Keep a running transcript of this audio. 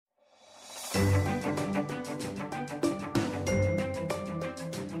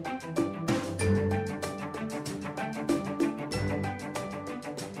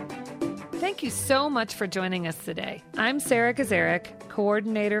Thank you so much for joining us today. I'm Sarah Kazarek,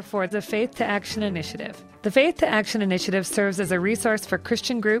 coordinator for the Faith to Action Initiative. The Faith to Action Initiative serves as a resource for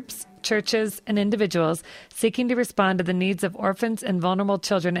Christian groups, churches, and individuals seeking to respond to the needs of orphans and vulnerable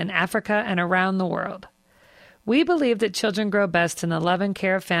children in Africa and around the world. We believe that children grow best in the love and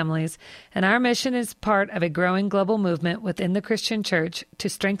care of families, and our mission is part of a growing global movement within the Christian church to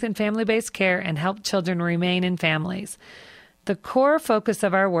strengthen family-based care and help children remain in families. The core focus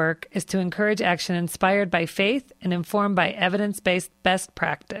of our work is to encourage action inspired by faith and informed by evidence-based best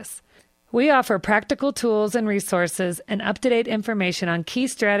practice. We offer practical tools and resources and up-to-date information on key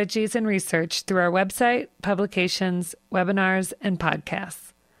strategies and research through our website, publications, webinars, and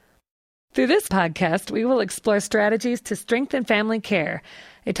podcasts. Through this podcast, we will explore strategies to strengthen family care,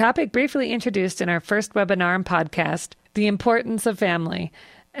 a topic briefly introduced in our first webinar and podcast, The Importance of Family,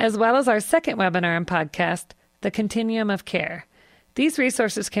 as well as our second webinar and podcast, The Continuum of Care. These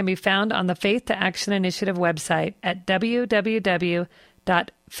resources can be found on the Faith to Action Initiative website at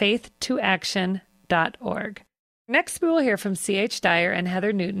www.faithtoaction.org. Next, we will hear from C.H. Dyer and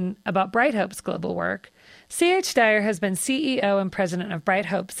Heather Newton about Bright Hope's global work. C.H. Dyer has been CEO and president of Bright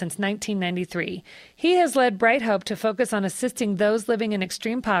Hope since 1993. He has led Bright Hope to focus on assisting those living in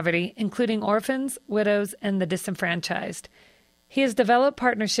extreme poverty, including orphans, widows, and the disenfranchised. He has developed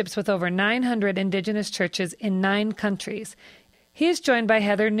partnerships with over 900 indigenous churches in 9 countries. He is joined by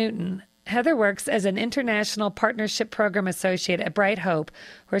Heather Newton. Heather works as an International Partnership Program Associate at Bright Hope,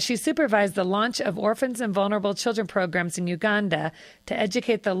 where she supervised the launch of orphans and vulnerable children programs in Uganda to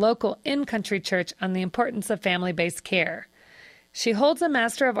educate the local in-country church on the importance of family-based care. She holds a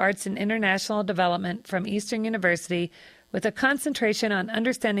Master of Arts in International Development from Eastern University with a concentration on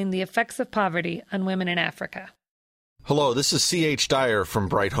understanding the effects of poverty on women in Africa. Hello, this is C.H. Dyer from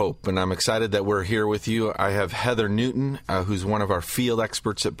Bright Hope, and I'm excited that we're here with you. I have Heather Newton, who's one of our field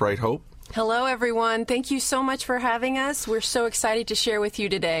experts at Bright Hope. Hello, everyone. Thank you so much for having us. We're so excited to share with you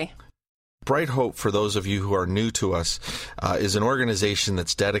today. Bright Hope, for those of you who are new to us, is an organization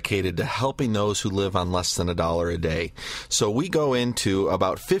that's dedicated to helping those who live on less than $1 a day. So we go into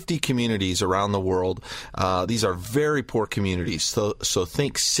about 50 communities around the world. These are very poor communities. So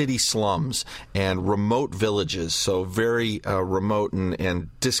think city slums and remote villages, so very remote and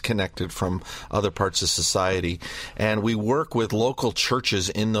disconnected from other parts of society. And we work with local churches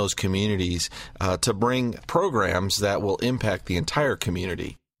in those communities to bring programs that will impact the entire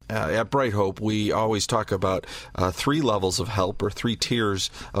community. At Bright Hope, we always talk about 3 levels of help, or 3 tiers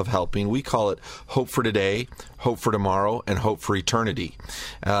of helping. We call it Hope for Today, Hope for Tomorrow, and Hope for Eternity.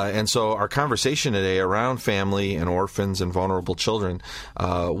 And so our conversation today around family and orphans and vulnerable children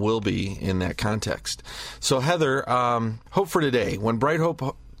will be in that context. So Heather, Hope for Today. When Bright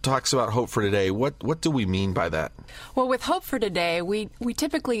Hope talks about Hope for Today, what do we mean by that? Well, with Hope for Today, we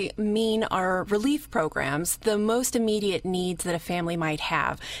typically mean our relief programs, the most immediate needs that a family might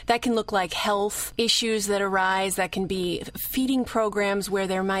have. That can look like health issues that arise. That can be feeding programs where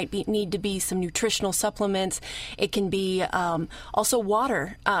there might need to be some nutritional supplements. It can be also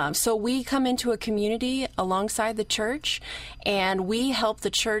water. So we come into a community alongside the church, and we help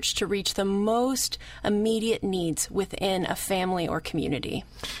the church to reach the most immediate needs within a family or community.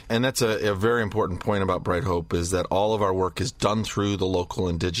 And that's a very important point about Bright Hope, is that all of our work is done through the local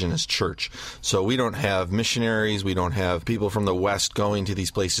indigenous church. So we don't have missionaries, we don't have people from the West going to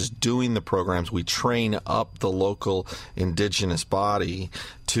these places doing the programs. We train up the local indigenous body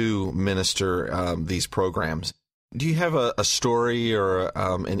to minister these programs. Do you have a story or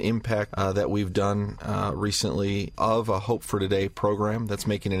an impact that we've done recently of a Hope for Today program that's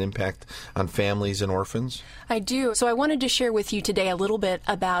making an impact on families and orphans? I do. So I wanted to share with you today a little bit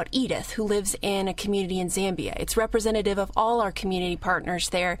about Edith, who lives in a community in Zambia. It's representative of all our community partners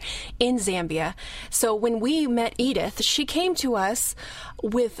there in Zambia. So when we met Edith, she came to us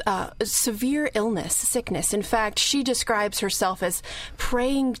with severe illness, sickness. In fact, she describes herself as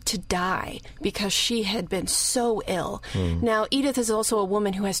praying to die because she had been so ill. Now, Edith is also a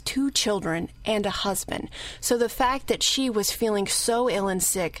woman who has 2 children and a husband. So the fact that she was feeling so ill and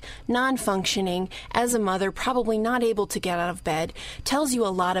sick, non-functioning as a mother, probably not able to get out of bed, tells you a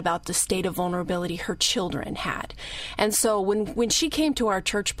lot about the state of vulnerability her children had. And so when she came to our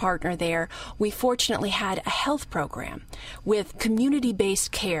church partner there, we fortunately had a health program with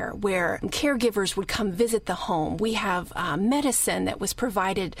community-based care where caregivers would come visit the home. We have medicine that was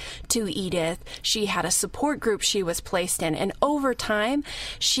provided to Edith. She had a support group she was placed in. And over time,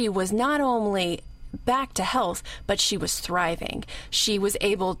 she was not only back to health, but she was thriving. She was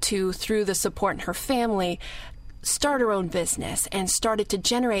able to, through the support in her family, start her own business and started to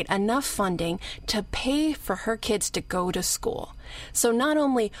generate enough funding to pay for her kids to go to school. So not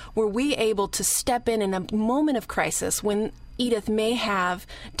only were we able to step in a moment of crisis when Edith may have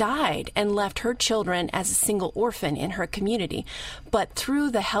died and left her children as a single orphan in her community, but through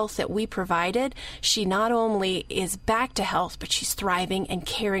the health that we provided, she not only is back to health, but she's thriving and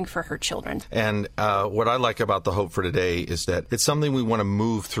caring for her children. And what I like about the Hope for Today is that it's something we want to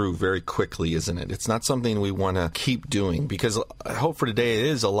move through very quickly, isn't it? It's not something we want to keep doing, because Hope for Today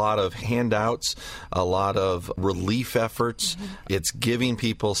is a lot of handouts, a lot of relief efforts. Mm-hmm. It's giving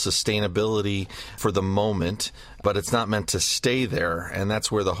people sustainability for the moment, but it's not meant to stay there. And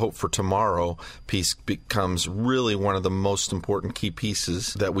that's where the Hope for Tomorrow piece becomes really one of the most important key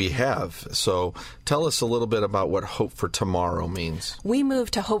pieces that we have. So tell us a little bit about what Hope for Tomorrow means. We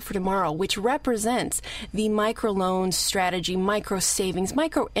moved to Hope for Tomorrow, which represents the microloan strategy, micro savings,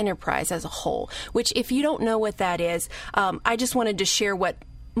 micro enterprise as a whole, which if you don't know what that is, I just wanted to share what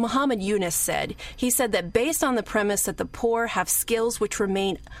Muhammad Yunus said. He said that based on the premise that the poor have skills which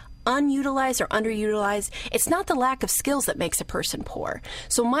remain unutilized or underutilized, it's not the lack of skills that makes a person poor.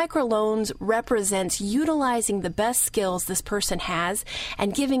 So microloans represents utilizing the best skills this person has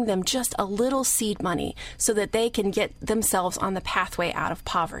and giving them just a little seed money so that they can get themselves on the pathway out of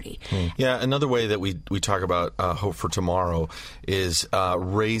poverty. Yeah, another way that we talk about Hope for Tomorrow is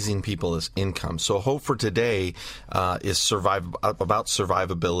raising people's income. So Hope for Today is about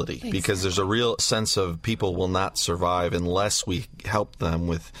survivability. Exactly. Because there's a real sense of people will not survive unless we help them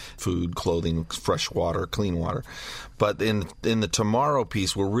with food, clothing, fresh water, clean water. But in the tomorrow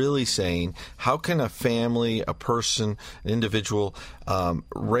piece, we're really saying, how can a family, a person, an individual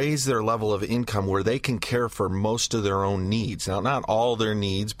raise their level of income where they can care for most of their own needs? Now, not all their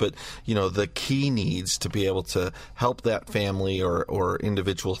needs, but the key needs to be able to help that family or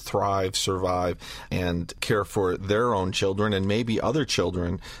individual thrive, survive, and care for their own children and maybe other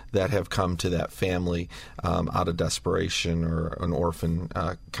children that have come to that family out of desperation or an orphan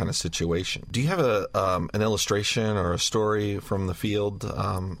kind of situation. Do you have an illustration or a story from the field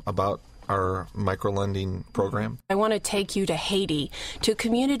about our microlending program? I want to take you to Haiti, to a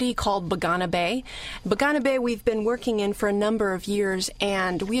community called Bagana Bay. Bagana Bay we've been working in for a number of years,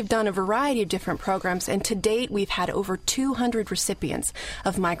 and we've done a variety of different programs, and to date we've had over 200 recipients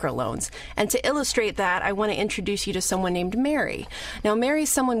of microloans. And to illustrate that, I want to introduce you to someone named Mary. Now,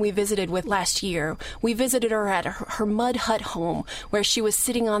 Mary's someone we visited with last year. We visited her at her mud hut home, where she was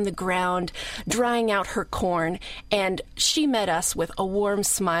sitting on the ground, drying out her corn, and she met us with a warm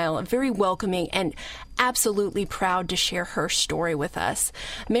smile, a very welcoming and absolutely proud to share her story with us.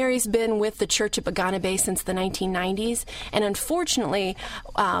 Mary's been with the Church at Bagana Bay since the 1990s, and unfortunately,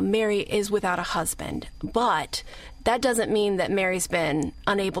 Mary is without a husband. But that doesn't mean that Mary's been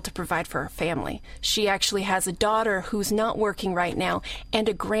unable to provide for her family. She actually has a daughter who's not working right now and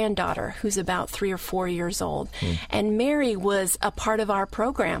a granddaughter who's about 3 or 4 years old. And Mary was a part of our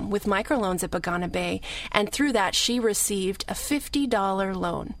program with microloans at Bagana Bay, and through that she received a $50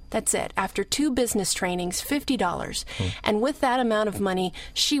 loan. That's it. After 2 business trainings, $50. And with that amount of money,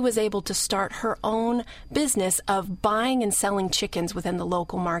 she was able to start her own business of buying and selling chickens within the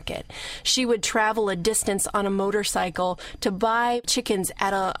local market. She would travel a distance on a motorcycle to buy chickens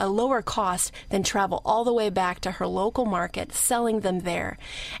at a lower cost than travel all the way back to her local market, selling them there.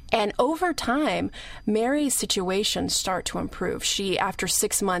 And over time, Mary's situation started to improve. She, after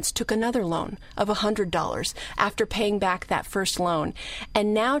 6 months, took another loan of $100 after paying back that first loan.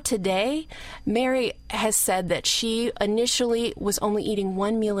 And now today, Mary has said that she initially was only eating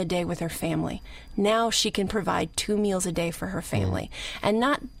 1 meal a day with her family. Now she can provide 2 meals a day for her family. And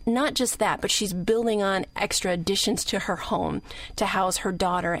not just that, but she's building on extra additions to her home to house her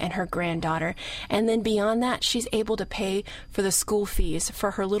daughter and her granddaughter. And then beyond that, she's able to pay for the school fees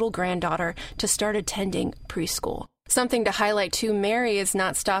for her little granddaughter to start attending preschool. Something to highlight too, Mary is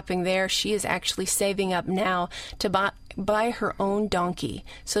not stopping there. She is actually saving up now to buy her own donkey.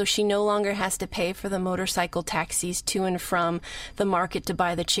 So she no longer has to pay for the motorcycle taxis to and from the market to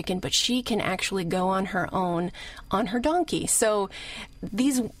buy the chicken, but she can actually go on her own on her donkey. So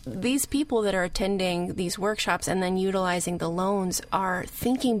these people that are attending these workshops and then utilizing the loans are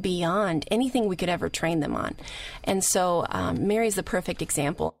thinking beyond anything we could ever train them on. And so Mary's the perfect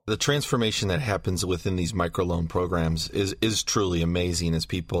example. The transformation that happens within these microloan programs is truly amazing as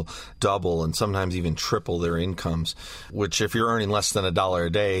people double and sometimes even triple their incomes which if you're earning less than $1 a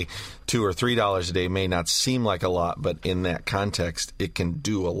day, $2 or $3 a day may not seem like a lot, but in that context, it can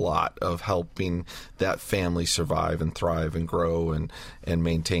do a lot of helping that family survive and thrive and grow and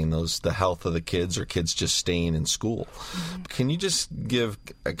maintain the health of the kids or kids just staying in school. Mm-hmm. Can you just give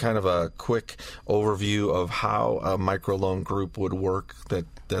a kind of a quick overview of how a microloan group would work that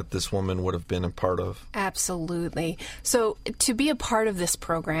this woman would have been a part of? Absolutely. So to be a part of this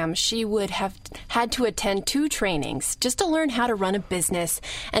program, she would have had to attend 2 trainings just to learn how to run a business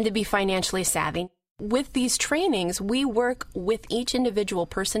and to be financially savvy. With these trainings, we work with each individual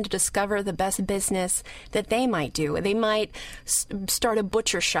person to discover the best business that they might do. They might start a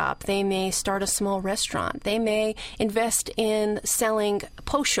butcher shop. They may start a small restaurant. They may invest in selling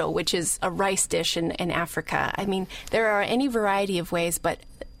posho, which is a rice dish in Africa. I mean, there are any variety of ways, but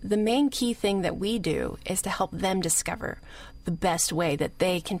the main key thing that we do is to help them discover the best way that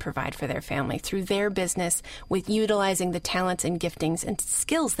they can provide for their family through their business with utilizing the talents and giftings and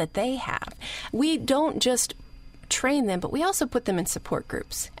skills that they have. We don't just train them, but we also put them in support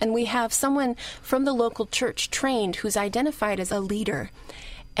groups. And we have someone from the local church trained who's identified as a leader.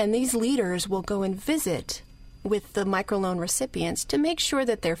 And these leaders will go and visit with the microloan recipients to make sure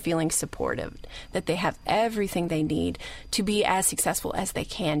that they're feeling supportive, that they have everything they need to be as successful as they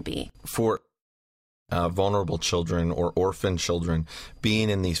can be. For vulnerable children or orphan children being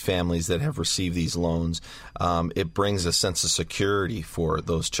in these families that have received these loans, it brings a sense of security for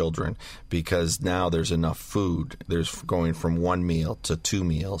those children because now there's enough food. There's going from 1 meal to 2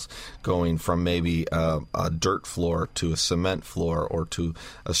 meals, going from maybe a dirt floor to a cement floor or to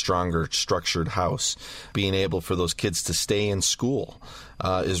a stronger structured house. Being able for those kids to stay in school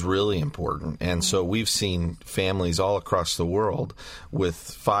is really important. And so we've seen families all across the world with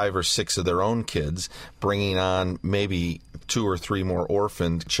 5 or 6 of their own kids bringing on maybe 2 or 3 more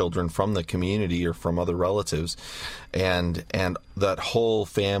orphaned children from the community or from other relatives, and that whole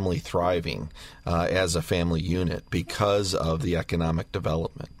family thriving as a family unit because of the economic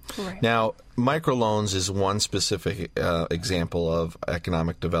development. Right. Now, microloans is one specific example of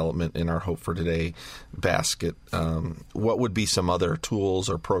economic development in our Hope for Today basket. What would be some other tools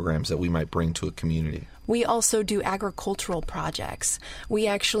or programs that we might bring to a community? We also do agricultural projects. We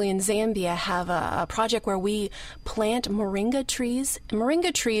actually in Zambia have a project where we plant moringa trees.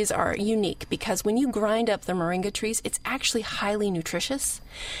 Moringa trees are unique because when you grind up the moringa trees, it's actually highly nutritious.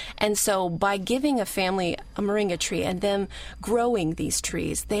 And so by giving a family a moringa tree and them growing these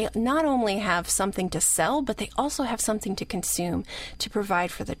trees, they not only have something to sell, but they also have something to consume to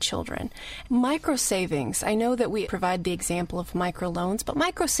provide for the children. Micro savings, I know that we provide the example of microloans, but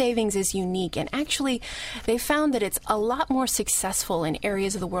micro savings is unique, and actually they found that it's a lot more successful in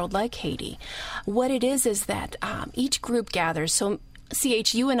areas of the world like Haiti. What it is that each group gathers. So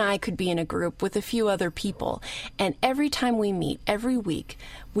CH, you and I could be in a group with a few other people, and every time we meet, every week,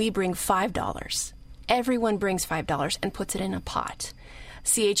 we bring $5. Everyone brings $5 and puts it in a pot.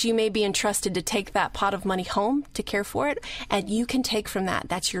 CH, you may be entrusted to take that pot of money home to care for it, and you can take from that.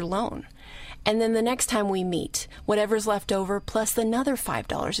 That's your loan. And then the next time we meet, whatever's left over plus another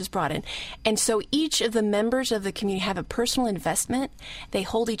 $5 is brought in. And so each of the members of the community have a personal investment. They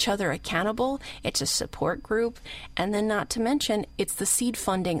hold each other accountable. It's a support group. And then not to mention, it's the seed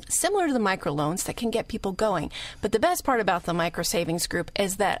funding, similar to the microloans, that can get people going. But the best part about the micro savings group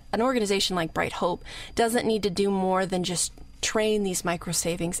is that an organization like Bright Hope doesn't need to do more than just train these micro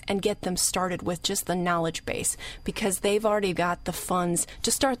savings and get them started with just the knowledge base because they've already got the funds to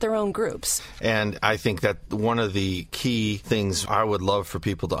start their own groups. And I think that one of the key things I would love for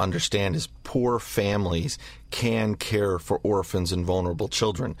people to understand is poor families can care for orphans and vulnerable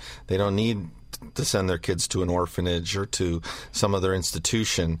children. They don't need to send their kids to an orphanage or to some other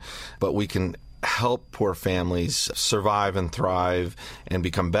institution, but we can help poor families survive and thrive and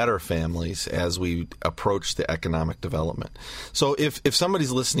become better families as we approach the economic development. So if somebody's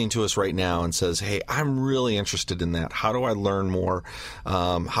listening to us right now and says, hey, I'm really interested in that, how do I learn more?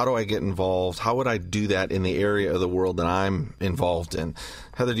 How do I get involved? How would I do that in the area of the world that I'm involved in?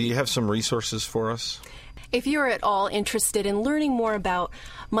 Heather, do you have some resources for us? If you're at all interested in learning more about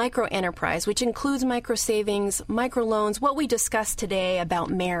microenterprise, which includes micro savings, microloans, what we discussed today about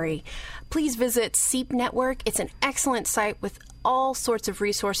Mary, please visit SEEP Network. It's an excellent site with all sorts of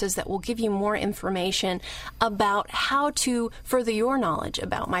resources that will give you more information about how to further your knowledge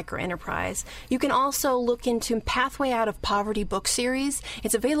about microenterprise. You can also look into Pathway Out of Poverty book series.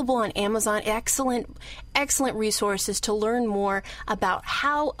 It's available on Amazon. Excellent resources to learn more about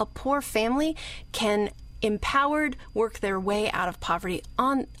how a poor family can empowered, work their way out of poverty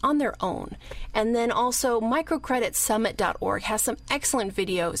on their own. And then also microcreditsummit.org has some excellent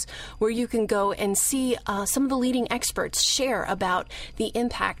videos where you can go and see some of the leading experts share about the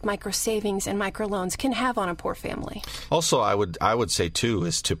impact microsavings and microloans can have on a poor family. Also, I would say too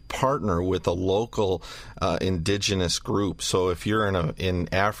is to partner with a local indigenous group. So if you're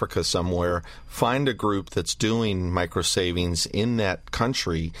in Africa somewhere, find a group that's doing microsavings in that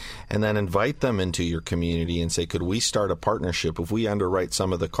country, and then invite them into your community and say, could we start a partnership? If we underwrite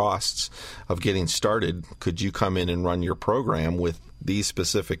some of the costs of getting started, could you come in and run your program with these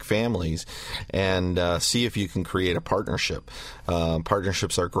specific families and see if you can create a partnership.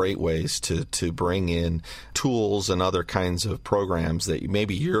 Partnerships are great ways to bring in tools and other kinds of programs that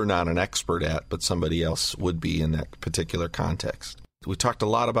maybe you're not an expert at, but somebody else would be in that particular context. We talked a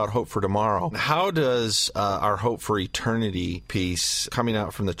lot about Hope for Tomorrow. How does our Hope for Eternity piece coming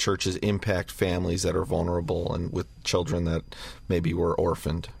out from the churches impact families that are vulnerable and with children that maybe were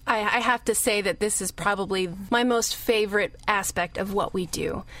orphaned? I have to say that this is probably my most favorite aspect of what we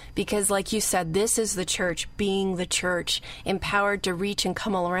do, because like you said, this is the church being the church, empowered to reach and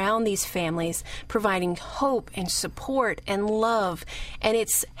come around these families, providing hope and support and love, and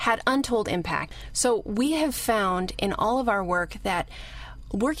it's had untold impact. So we have found in all of our work that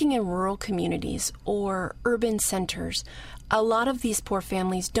working in rural communities or urban centers, a lot of these poor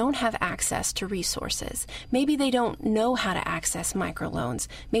families don't have access to resources. Maybe they don't know how to access microloans.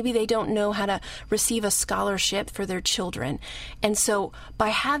 Maybe they don't know how to receive a scholarship for their children. And so by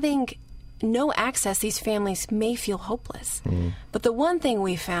having no access, these families may feel hopeless. But the one thing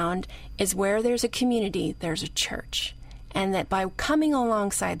we found is where there's a community, there's a church. And that by coming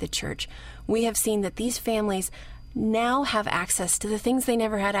alongside the church, we have seen that these families now have access to the things they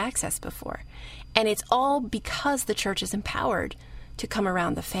never had access before. And it's all because the church is empowered to come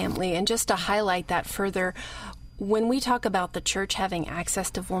around the family. And just to highlight that further, when we talk about the church having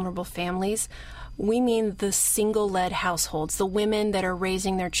access to vulnerable families, we mean the single-led households, the women that are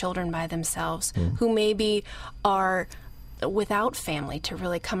raising their children by themselves, who maybe are without family to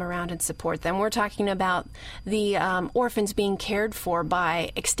really come around and support them. We're talking about the orphans being cared for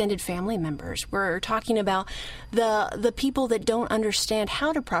by extended family members. We're talking about the people that don't understand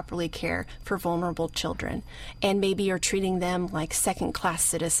how to properly care for vulnerable children and maybe are treating them like second-class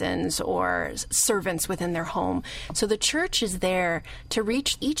citizens or servants within their home. So the church is there to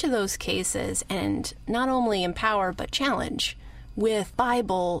reach each of those cases and not only empower but challenge with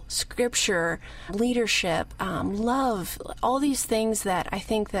Bible, Scripture, leadership, love, all these things that I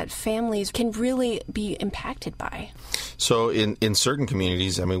think that families can really be impacted by. So in certain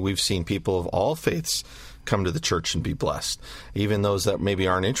communities, I mean, we've seen people of all faiths come to the church and be blessed. Even those that maybe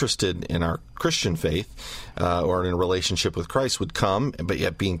aren't interested in our Christian faith or in a relationship with Christ would come, but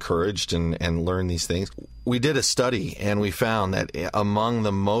yet be encouraged and learn these things. We did a study, and we found that among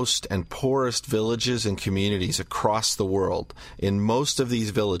the most and poorest villages and communities across the world, in most of these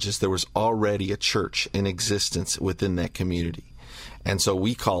villages, there was already a church in existence within that community. And so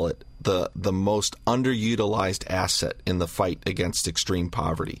we call it the most underutilized asset in the fight against extreme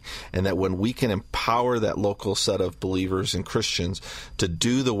poverty. And that when we can empower that local set of believers and Christians to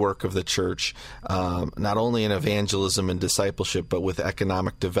do the work of the church, not only in evangelism and discipleship, but with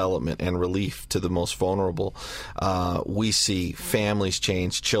economic development and relief to the most vulnerable, we see families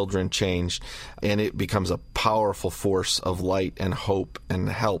change, children change, and it becomes a powerful force of light and hope and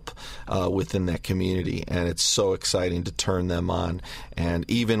help within that community. And it's so exciting to turn them on. And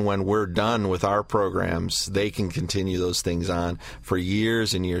even when we're done with our programs, they can continue those things on for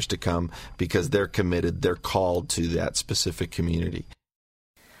years and years to come because they're committed, they're called to that specific community.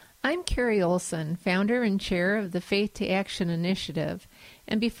 I'm Carrie Olson, founder and chair of the Faith to Action Initiative.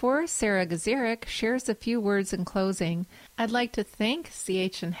 And before Sarah Gazarek shares a few words in closing, I'd like to thank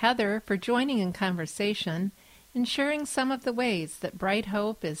CH and Heather for joining in conversation and sharing some of the ways that Bright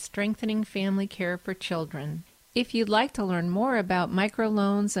Hope is strengthening family care for children. If you'd like to learn more about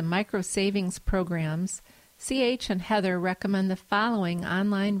microloans and microsavings programs, CH and Heather recommend the following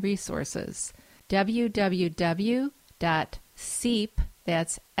online resources: www.seep,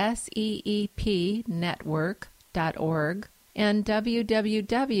 that's SEEP network.org, and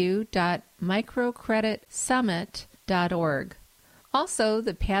www.microcreditsummit.org. Also,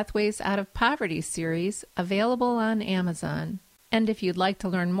 the Pathways Out of Poverty series, available on Amazon. And if you'd like to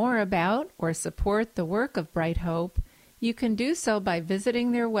learn more about or support the work of Bright Hope, you can do so by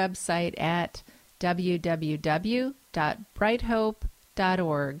visiting their website at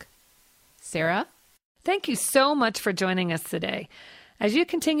www.brighthope.org. Sarah? Thank you so much for joining us today. As you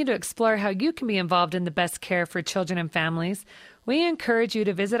continue to explore how you can be involved in the best care for children and families, We encourage you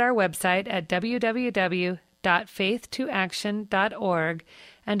to visit our website at www.faith2action.org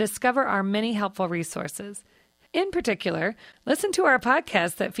and discover our many helpful resources. In particular, listen to our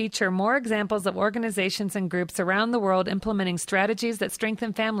podcasts that feature more examples of organizations and groups around the world implementing strategies that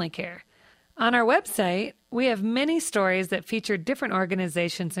strengthen family care. On our website, we have many stories that feature different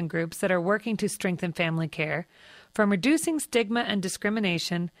organizations and groups that are working to strengthen family care, from reducing stigma and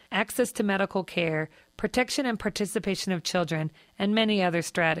discrimination, access to medical care, protection and participation of children, and many other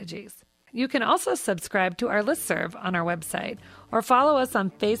strategies. You can also subscribe to our listserv on our website or follow us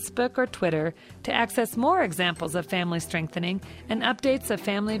on Facebook or Twitter to access more examples of family strengthening and updates of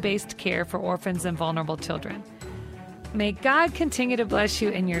family-based care for orphans and vulnerable children. May God continue to bless you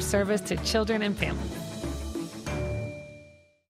in your service to children and families.